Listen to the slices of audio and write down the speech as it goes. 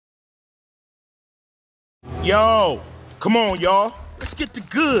Yo, come on, y'all. Let's get the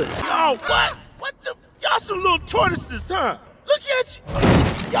goods. Yo, what? What the? Y'all some little tortoises, huh? Look at you.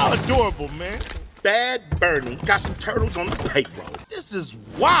 Y'all adorable, man. Bad Bernie got some turtles on the payroll. This is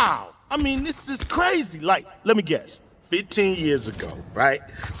wild. I mean, this is crazy. Like, let me guess. 15 years ago, right?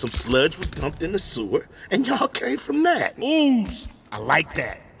 Some sludge was dumped in the sewer, and y'all came from that. Ooze. I like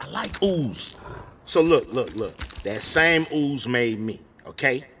that. I like ooze. So look. That same ooze made me,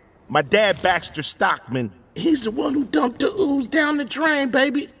 okay? My dad, Baxter Stockman, he's the one who dumped the ooze down the drain,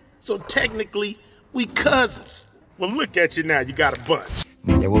 baby. So technically, we cousins. Well, look at you now. You got a bunch.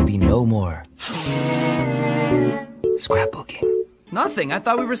 There will be no more scrapbooking. Nothing. I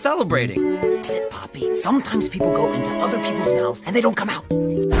thought we were celebrating. Sit, Poppy. Sometimes people go into other people's mouths and they don't come out.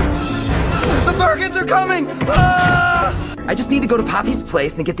 The Birkins are coming! Ah! I just need to go to Poppy's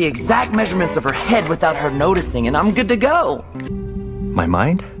place and get the exact measurements of her head without her noticing, and I'm good to go. My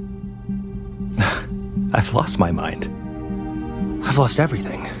mind? I've lost my mind. I've lost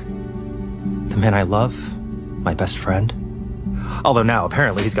everything. The man I love, my best friend. Although now,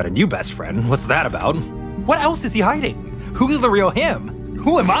 apparently, he's got a new best friend. What's that about? What else is he hiding? Who's the real him?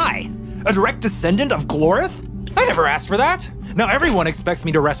 Who am I? A direct descendant of Glorith? I never asked for that. Now everyone expects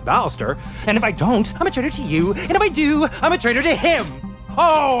me to arrest Ballister, and if I don't, I'm a traitor to you, and if I do, I'm a traitor to him.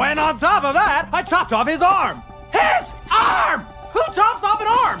 Oh, and on top of that, I chopped off his arm. His arm! Who chops off an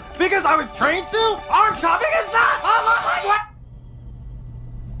arm? Because I was trained to? Arm chopping is not a lot like what?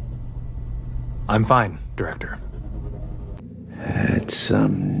 I'm fine, Director. That's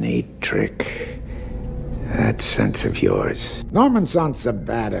some neat trick. That sense of yours. Norman's on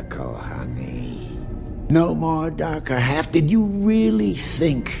sabbatical, honey. No more darker half. Did you really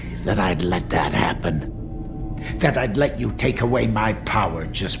think that I'd let that happen? That I'd let you take away my power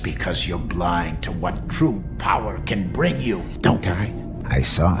just because you're blind to what true power can bring you, don't I? I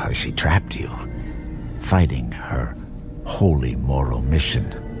saw how she trapped you, fighting her holy moral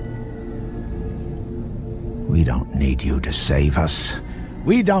mission. We don't need you to save us.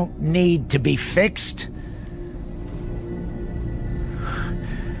 We don't need to be fixed.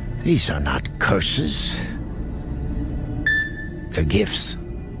 These are not curses. They're gifts.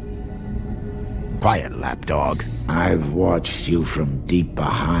 Quiet, lapdog. I've watched you from deep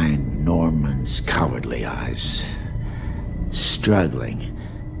behind Norman's cowardly eyes, struggling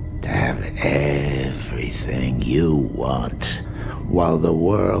to have everything you want, while the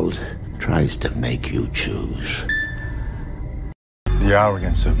world tries to make you choose. The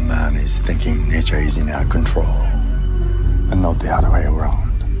arrogance of man is thinking nature is in our control, and not the other way around.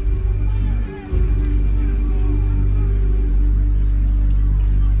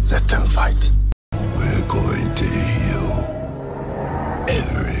 Let them fight. We're going to heal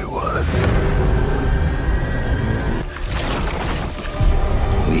everyone.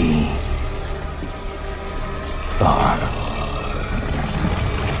 We are.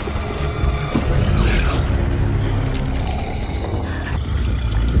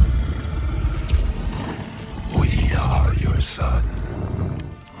 We are your son.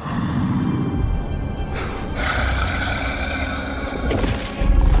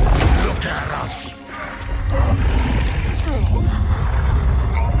 Look at us.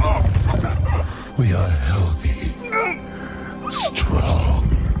 We are healthy, strong.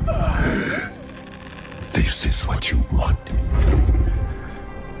 This is what you want,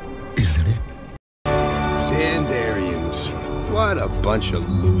 isn't it? Xandarians. What a bunch of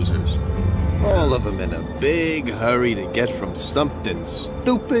losers. All of them in a big hurry to get from something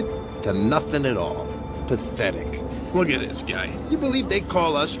stupid to nothing at all. Pathetic. Look at this guy. You believe they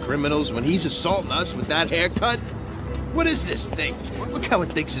call us criminals when he's assaulting us with that haircut? What is this thing? Look how it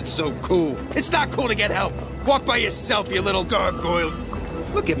thinks it's so cool. It's not cool to get help. Walk by yourself, you little gargoyle.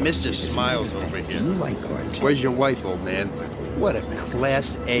 Look at Mr. Smiles over here. You like orange. Where's your wife, old man? What a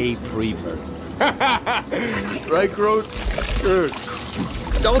Class A prevert. Right, Groot? Good.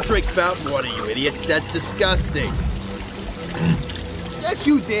 Don't drink fountain water, you idiot. That's disgusting. Yes,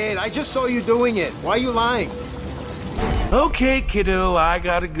 you did. I just saw you doing it. Why are you lying? Okay, kiddo, I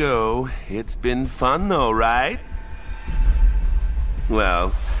gotta go. It's been fun though, right?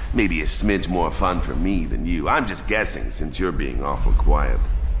 Well, maybe a smidge more fun for me than you. I'm just guessing since you're being awful quiet.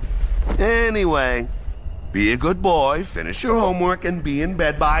 Anyway, be a good boy, finish your homework, and be in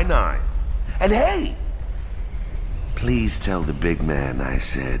bed by 9. And hey, please tell the big man I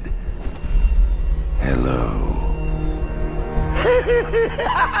said hello.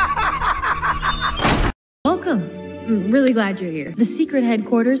 Welcome. I'm really glad you're here. The secret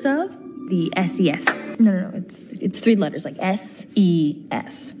headquarters of the SES. No, it's 3 letters, like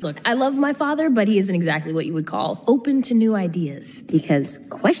SES. Look, I love my father, but he isn't exactly what you would call open to new ideas. Because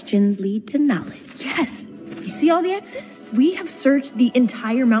questions lead to knowledge. Yes. You see all the X's? We have searched the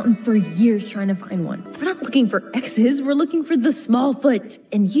entire mountain for years trying to find one. We're not looking for X's, we're looking for the small foot.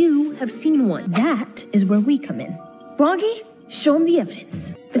 And you have seen one. That is where we come in. Froggy, show him the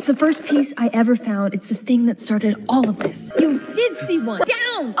evidence. It's the first piece I ever found. It's the thing that started all of this. You did see one.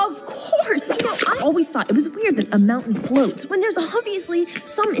 Down! Of course! You know, I always thought it was weird that a mountain floats when there's obviously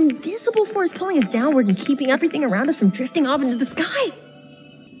some invisible force pulling us downward and keeping everything around us from drifting off into the sky.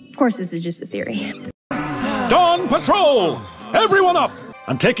 Of course, this is just a theory. Dawn Patrol! Everyone up!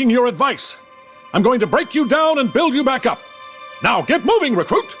 I'm taking your advice. I'm going to break you down and build you back up. Now, get moving,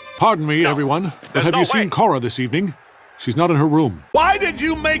 recruit! Pardon me, everyone, but have you seen Cora this evening? She's not in her room. Why did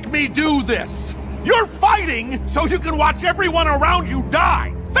you make me do this? You're fighting so you can watch everyone around you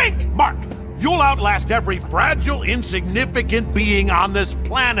die. Think, Mark. You'll outlast every fragile, insignificant being on this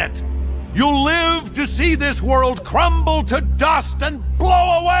planet. You'll live to see this world crumble to dust and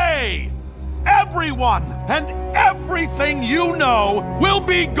blow away. Everyone and everything you know will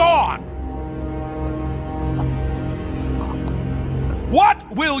be gone.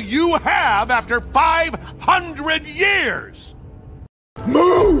 What will you have after 500 years?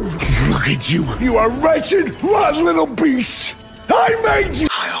 Move! Look at you! You are wretched, rotten little beast! I made you!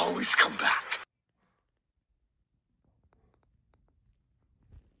 I always come back.